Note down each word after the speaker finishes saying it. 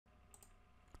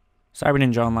Cyber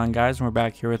Ninja Online, guys, and we're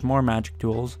back here with more Magic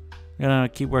Duels. I'm gonna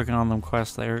keep working on them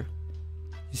quests there.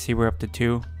 You see we're up to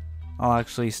 2. I'll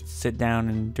actually sit down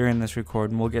and during this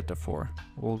recording we'll get to 4.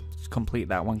 We'll complete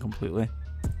that one completely.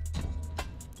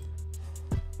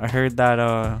 I heard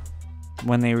that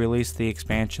when they release the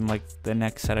expansion, like the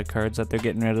next set of cards, that they're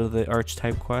getting rid of the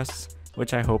archetype quests,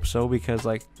 which I hope so, because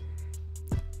like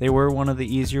they were one of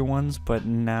the easier ones, but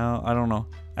now I don't know.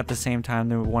 At the same time,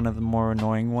 they're one of the more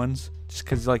annoying ones. Just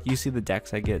because, like, you see the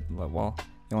decks I get, well,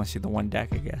 you only see the one deck,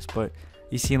 I guess, but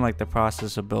you see, like, the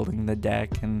process of building the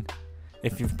deck, and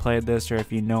if you've played this, or if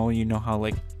you know how,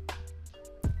 like,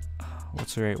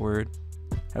 what's the right word?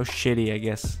 How shitty, I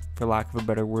guess, for lack of a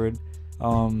better word,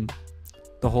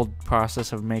 the whole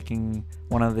process of making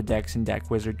one of the decks in Deck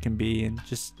Wizard can be, and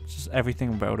just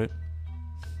everything about it.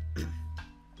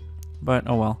 But,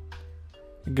 oh well.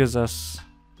 It gives us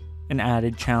an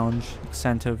added challenge,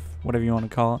 incentive, whatever you want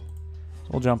to call it.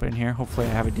 We'll jump in here. Hopefully I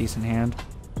have a decent hand.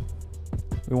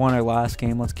 We won our last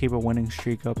game. Let's keep a winning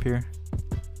streak up here.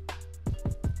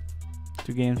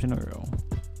 2 games in a row.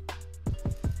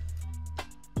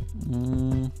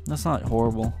 That's not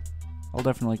horrible. I'll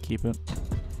definitely keep it.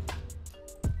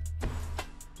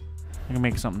 I can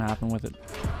make something happen with it.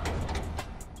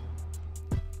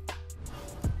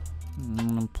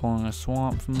 I'm pulling a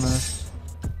swamp from this.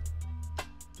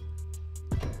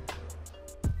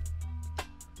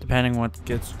 Depending what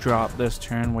gets dropped this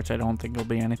turn, which I don't think will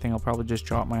be anything, I'll probably just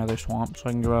drop my other swamp so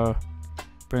I can go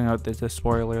bring out the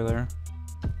spoiler there.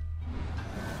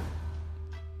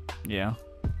 Yeah.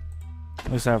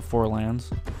 At least I have 4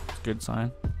 lands. It's a good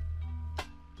sign.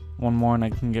 1 more and I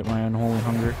can get my Unholy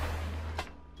Hunger.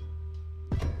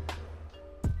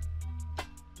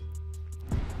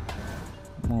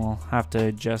 We'll have to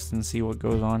adjust and see what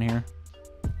goes on here.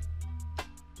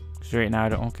 Because right now I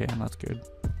don't... Okay, that's good.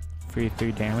 Free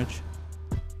 3 damage.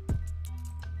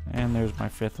 And there's my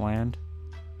 5th land.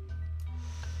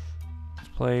 Let's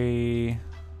play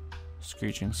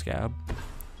Screeching Scab.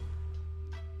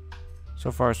 So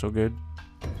far so good.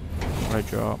 What I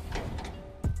drop?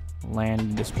 Land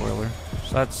into spoiler.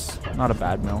 So that's not a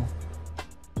bad mill.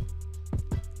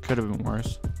 Could have been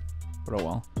worse. But oh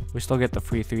well. We still get the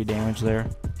free 3 damage there.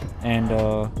 And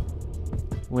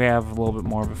we have a little bit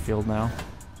more of a field now.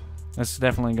 This is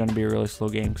definitely going to be a really slow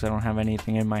game because I don't have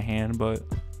anything in my hand, but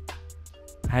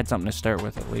I had something to start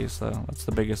with at least. That's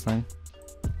the biggest thing.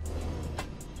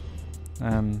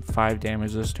 And 5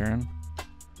 damage this turn.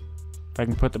 If I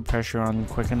can put the pressure on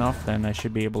quick enough, then I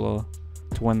should be able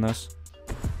to win this.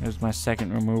 There's my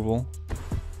 2nd removal.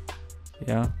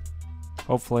 Yeah.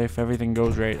 Hopefully, if everything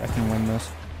goes right, I can win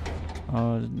this.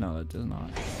 No, that does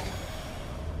not.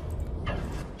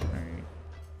 Alright.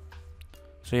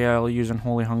 So yeah, I'll use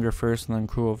Unholy Hunger first and then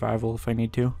Cruel Revival if I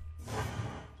need to.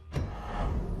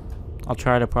 I'll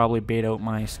try to probably bait out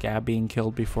my Scab being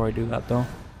killed before I do that though.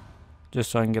 Just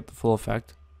so I can get the full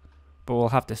effect. But we'll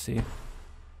have to see.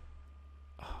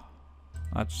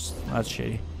 That's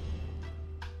shitty.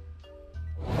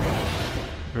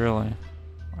 Really?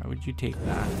 Why would you take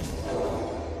that?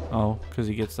 Oh, because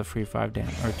he gets the free 5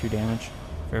 damage or 2 damage.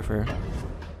 Fair.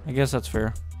 I guess that's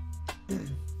fair.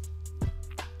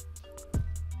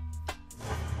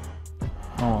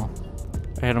 Oh well.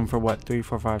 I hit him for what? 3,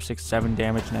 4, 5, 6, 7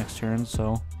 damage next turn,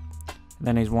 so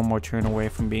then he's 1 more turn away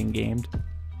from being gamed.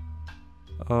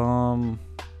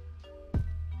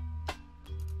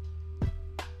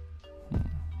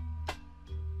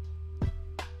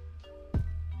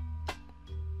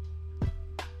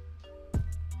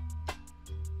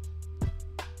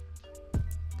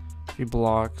 He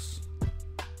blocks.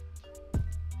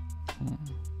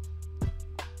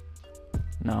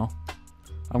 No.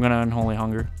 I'm gonna Unholy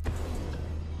Hunger.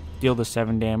 Deal the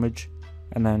 7 damage.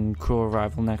 And then Cruel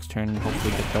Revival next turn and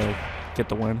hopefully get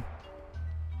the win.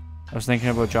 I was thinking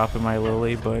about dropping my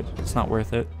Lily, but it's not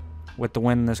worth it. With the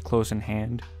win this close in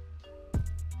hand,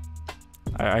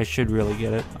 I should really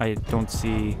get it. I don't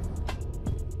see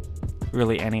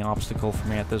really any obstacle for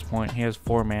me at this point. He has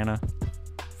 4 mana.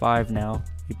 5 now.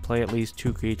 You play at least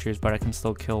 2 creatures, but I can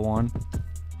still kill 1.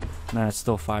 And then it's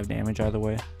still 5 damage either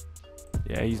way.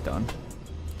 Yeah, he's done.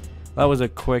 That was a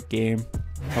quick game.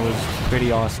 That was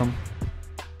pretty awesome.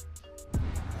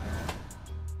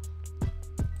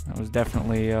 That was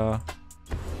definitely,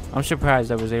 I'm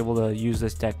surprised I was able to use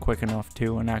this deck quick enough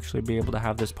too and actually be able to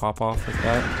have this pop off like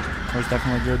that. That was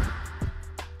definitely good.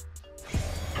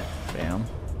 Bam.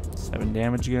 7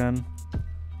 damage again.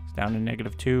 It's down to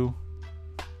 -2.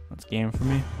 That's game for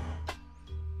me.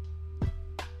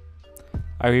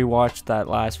 I rewatched that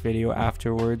last video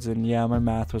afterwards, and yeah, my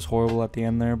math was horrible at the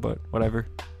end there, but whatever.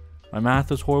 My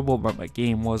math was horrible, but my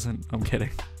game wasn't. I'm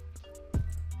kidding.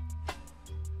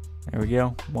 There we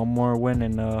go. One more win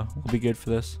and we'll be good for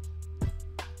this.